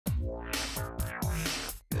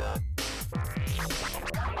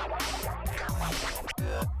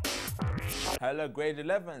Hello grade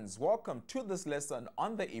 11s, welcome to this lesson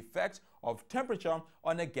on the effect of temperature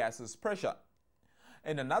on a gas's pressure.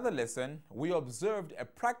 In another lesson, we observed a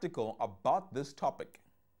practical about this topic.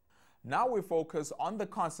 Now we focus on the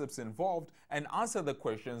concepts involved and answer the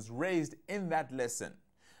questions raised in that lesson.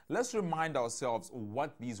 Let's remind ourselves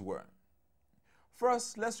what these were.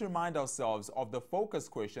 First, let's remind ourselves of the focus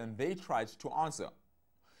question they tried to answer.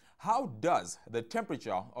 How does the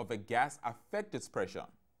temperature of a gas affect its pressure?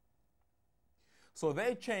 So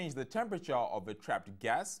they changed the temperature of a trapped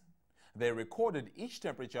gas, they recorded each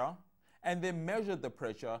temperature, and they measured the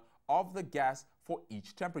pressure of the gas for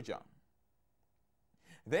each temperature.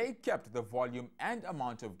 They kept the volume and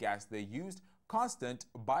amount of gas they used constant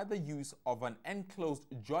by the use of an enclosed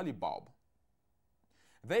jolly bulb.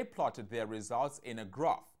 They plotted their results in a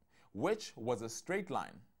graph, which was a straight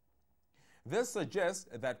line. This suggests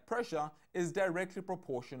that pressure is directly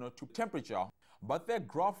proportional to temperature, but their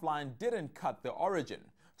graph line didn't cut the origin,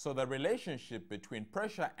 so the relationship between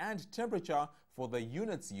pressure and temperature for the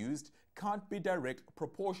units used can't be direct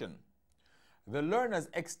proportion. The learners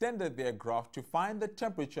extended their graph to find the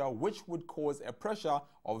temperature which would cause a pressure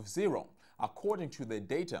of 0, according to their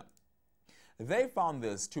data. They found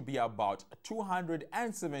this to be about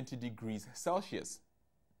 270 degrees Celsius.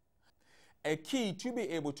 A key to be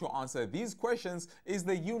able to answer these questions is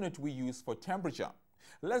the unit we use for temperature.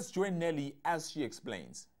 Let's join Nelly as she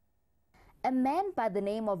explains. A man by the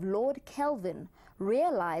name of Lord Kelvin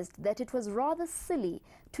realized that it was rather silly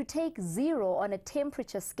to take 0 on a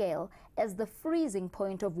temperature scale as the freezing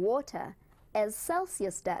point of water, as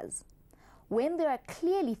Celsius does, when there are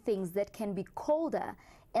clearly things that can be colder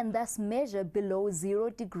and thus measure below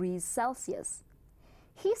 0 degrees Celsius.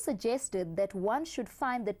 He suggested that one should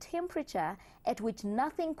find the temperature at which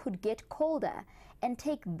nothing could get colder and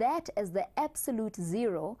take that as the absolute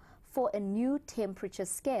 0 for a new temperature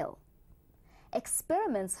scale.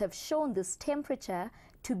 Experiments have shown this temperature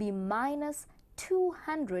to be minus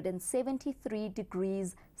 273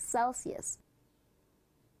 degrees Celsius.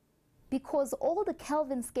 Because all the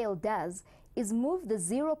Kelvin scale does is move the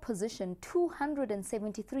 0 position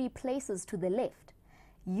 273 places to the left,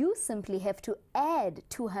 you simply have to add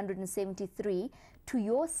 273 to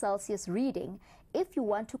your Celsius reading if you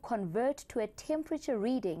want to convert to a temperature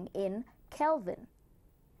reading in Kelvin.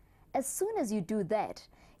 As soon as you do that,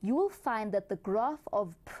 you will find that the graph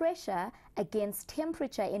of pressure against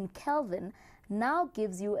temperature in Kelvin now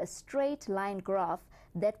gives you a straight line graph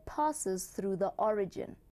that passes through the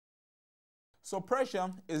origin. So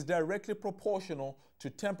pressure is directly proportional to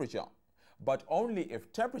temperature, but only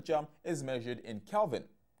if temperature is measured in Kelvin.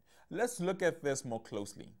 Let's look at this more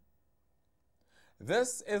closely.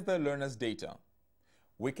 This is the learner's data.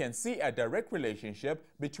 We can see a direct relationship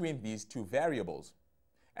between these two variables.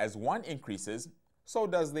 As one increases, so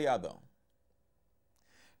does the other.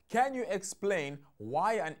 Can you explain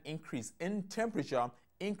why an increase in temperature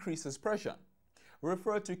increases pressure?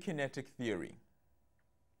 Refer to kinetic theory.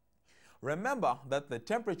 Remember that the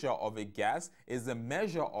temperature of a gas is a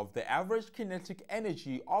measure of the average kinetic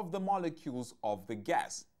energy of the molecules of the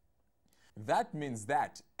gas. That means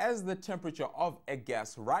that as the temperature of a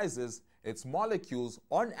gas rises, its molecules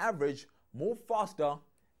on average move faster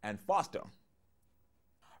and faster.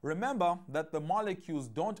 Remember that the molecules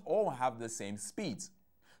don't all have the same speeds.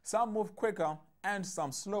 Some move quicker and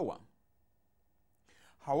some slower.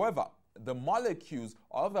 However, the molecules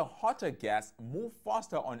of a hotter gas move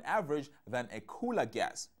faster on average than a cooler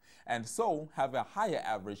gas, and so have a higher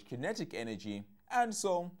average kinetic energy, and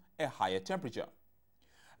so a higher temperature.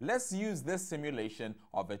 Let's use this simulation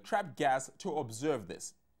of a trapped gas to observe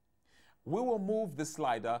this. We will move the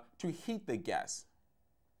slider to heat the gas.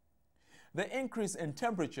 The increase in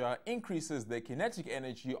temperature increases the kinetic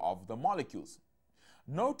energy of the molecules.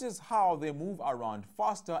 Notice how they move around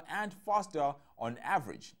faster and faster on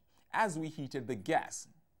average as we heated the gas.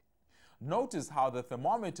 Notice how the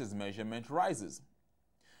thermometer's measurement rises.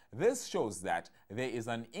 This shows that there is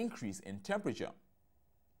an increase in temperature.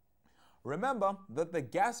 Remember that the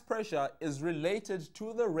gas pressure is related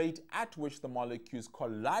to the rate at which the molecules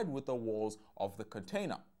collide with the walls of the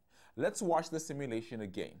container. Let's watch the simulation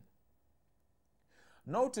again.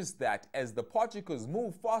 Notice that as the particles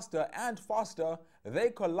move faster and faster,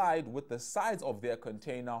 they collide with the sides of their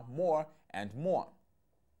container more and more.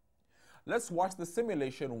 Let's watch the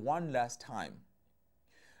simulation one last time.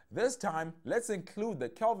 This time, let's include the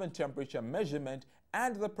Kelvin temperature measurement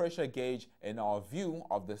and the pressure gauge in our view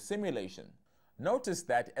of the simulation. Notice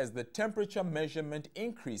that as the temperature measurement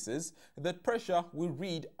increases, the pressure we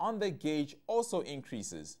read on the gauge also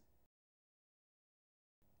increases.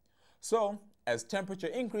 So, as temperature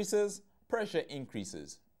increases, pressure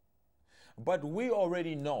increases. But we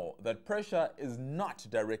already know that pressure is not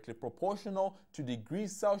directly proportional to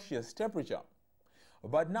degrees Celsius temperature.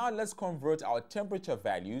 But now let's convert our temperature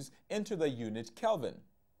values into the unit Kelvin.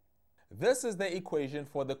 This is the equation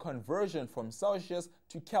for the conversion from Celsius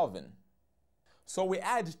to Kelvin. So we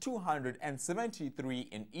add 273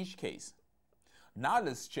 in each case. Now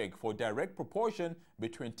let's check for direct proportion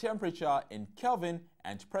between temperature in Kelvin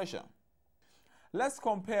and pressure. Let's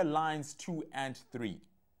compare lines 2 and 3.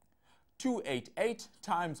 288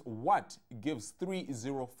 times what gives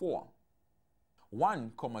 304?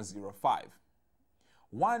 1,05.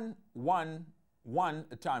 111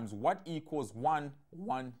 times what equals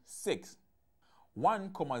 116?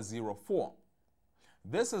 1,04.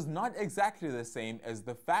 This is not exactly the same as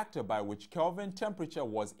the factor by which Kelvin temperature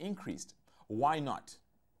was increased. Why not?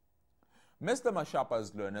 Mr.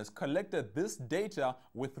 Mashapa's learners collected this data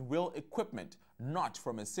with real equipment, not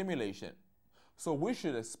from a simulation. So we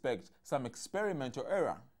should expect some experimental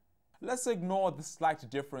error. Let's ignore the slight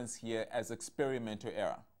difference here as experimental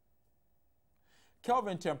error.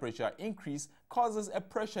 Kelvin temperature increase causes a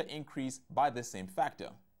pressure increase by the same factor.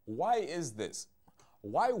 Why is this?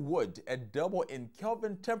 Why would a double in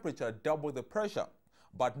Kelvin temperature double the pressure,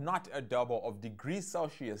 but not a double of degrees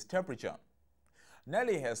Celsius temperature?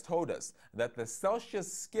 Nelly has told us that the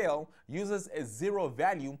Celsius scale uses a zero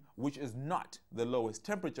value, which is not the lowest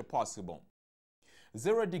temperature possible.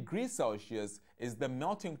 0 degrees Celsius is the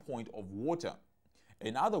melting point of water.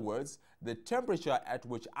 In other words, the temperature at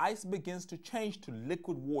which ice begins to change to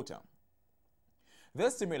liquid water.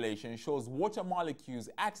 This simulation shows water molecules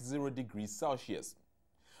at 0 degrees Celsius.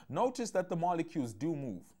 Notice that the molecules do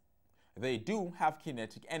move. They do have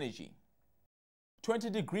kinetic energy. 20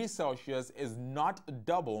 degrees Celsius is not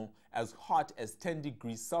double as hot as 10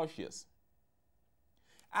 degrees Celsius.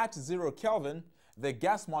 At 0 Kelvin, the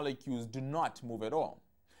gas molecules do not move at all.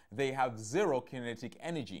 They have zero kinetic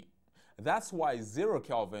energy. That's why 0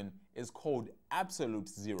 Kelvin is called absolute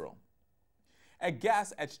zero. A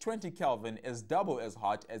gas at 20 Kelvin is double as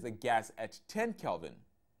hot as a gas at 10 Kelvin.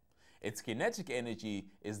 Its kinetic energy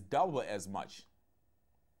is double as much.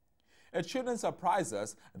 It shouldn't surprise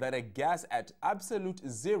us that a gas at absolute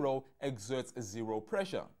zero exerts zero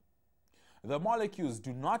pressure. The molecules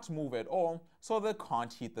do not move at all, so they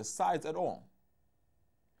can't heat the sides at all.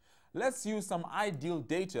 Let's use some ideal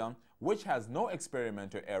data which has no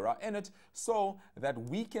experimental error in it so that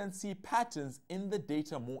we can see patterns in the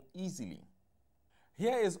data more easily.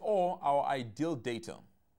 Here is all our ideal data.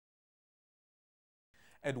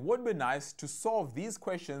 It would be nice to solve these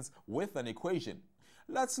questions with an equation.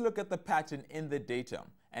 Let's look at the pattern in the data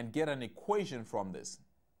and get an equation from this.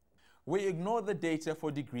 We ignore the data for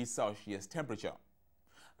degrees Celsius temperature.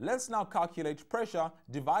 Let's now calculate pressure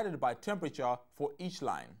divided by temperature for each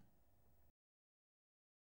line.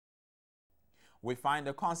 We find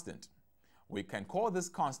a constant. We can call this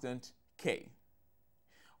constant K.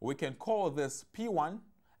 We can call this P1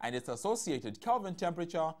 and its associated Kelvin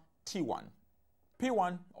temperature T1.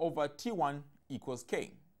 P1 over T1 equals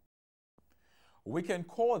K. We can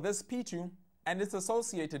call this P2 and its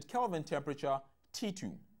associated Kelvin temperature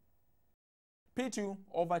T2. P2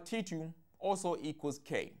 over T2 also equals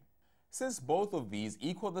K. Since both of these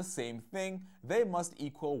equal the same thing, they must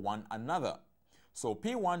equal one another. So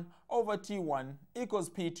P1 over T1 equals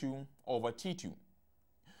P2 over T2.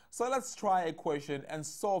 So let's try a question and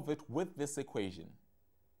solve it with this equation.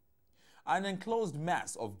 An enclosed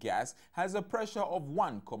mass of gas has a pressure of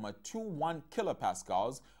 1,21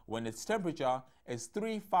 kilopascals when its temperature is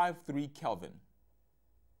 353 Kelvin.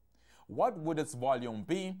 What would its volume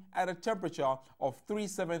be at a temperature of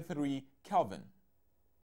 373 Kelvin?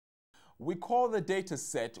 We call the data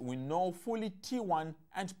set we know fully T1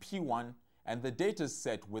 and P1 and the data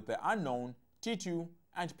set with the unknown T2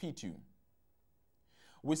 and P2.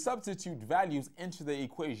 We substitute values into the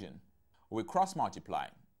equation. We cross-multiply.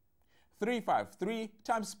 353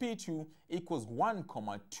 times P2 equals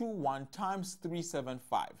 1,21 times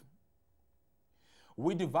 375.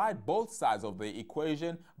 We divide both sides of the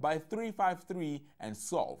equation by 353 and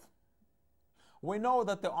solve. We know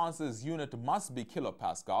that the answer's unit must be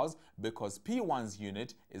kilopascals because P1's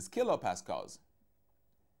unit is kilopascals.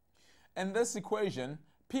 In this equation,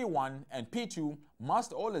 P1 and P2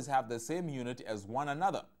 must always have the same unit as one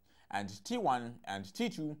another, and T1 and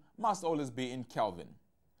T2 must always be in Kelvin.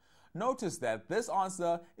 Notice that this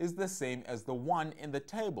answer is the same as the one in the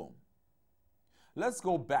table. Let's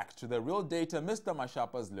go back to the real data Mr.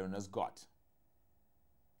 Mashapa's learners got.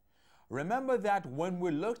 Remember that when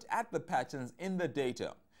we looked at the patterns in the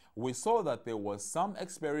data, we saw that there was some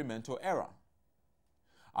experimental error.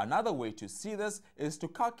 Another way to see this is to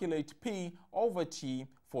calculate P over T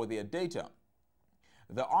for their data.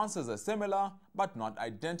 The answers are similar but not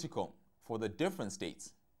identical for the different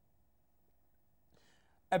states.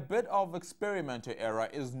 A bit of experimental error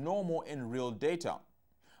is normal in real data.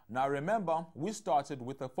 Now remember, we started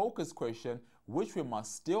with a focus question which we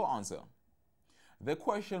must still answer. The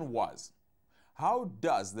question was, how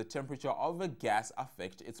does the temperature of a gas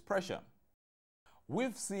affect its pressure?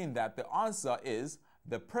 We've seen that the answer is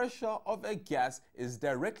the pressure of a gas is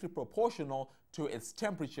directly proportional to its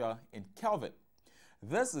temperature in Kelvin.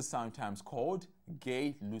 This is sometimes called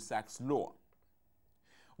Gay-Lussac's law.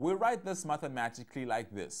 We write this mathematically like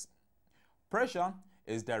this. Pressure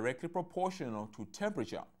is directly proportional to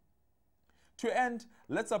temperature. To end,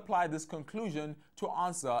 let's apply this conclusion to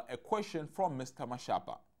answer a question from Mr.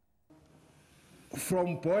 Mashapa.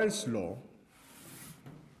 From Boyle's law,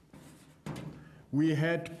 we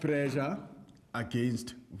had pressure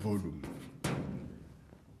against volume,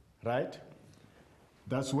 right?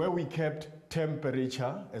 That's where we kept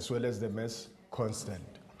temperature as well as the mass constant.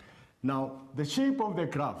 Now, the shape of the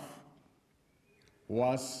graph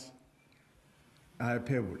was a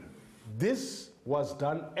hyperbola. This was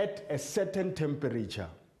done at a certain temperature.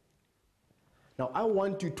 Now, I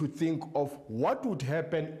want you to think of what would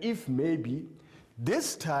happen if maybe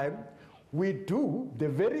this time we do the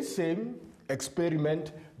very same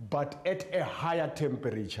experiment but at a higher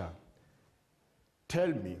temperature. Tell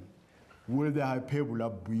me, will the hyperbola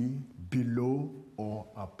be below or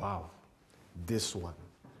above this one?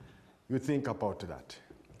 You think about that.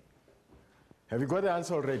 Have you got the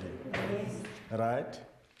answer already? Yes. Right?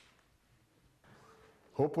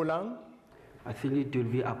 Hopulang? I think it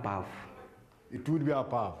will be above. It would be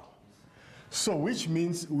above. So which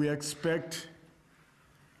means we expect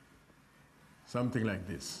something like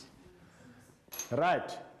this.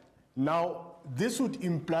 Right. Now, this would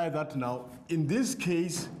imply that now, in this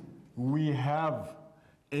case, we have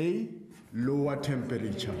a lower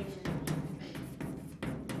temperature.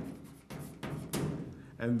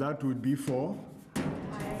 And that would be for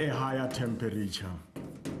a higher temperature.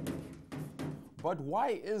 But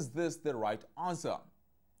why is this the right answer?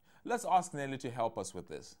 Let's ask Nelly to help us with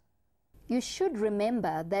this. You should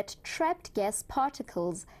remember that trapped gas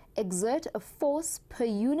particles exert a force per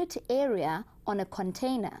unit area on a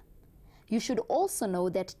container. You should also know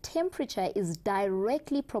that temperature is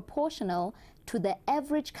directly proportional to the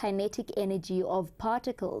average kinetic energy of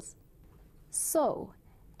particles. So,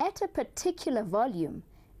 at a particular volume,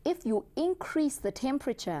 if you increase the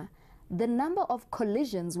temperature, the number of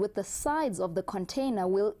collisions with the sides of the container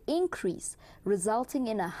will increase, resulting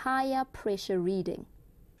in a higher pressure reading.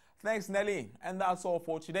 Thanks, Nelly. And that's all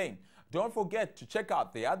for today. Don't forget to check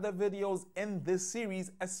out the other videos in this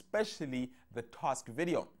series, especially the task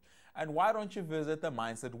video. And why don't you visit the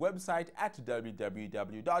Mindset website at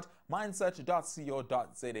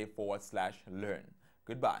www.mindset.co.za/learn.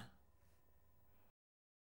 Goodbye.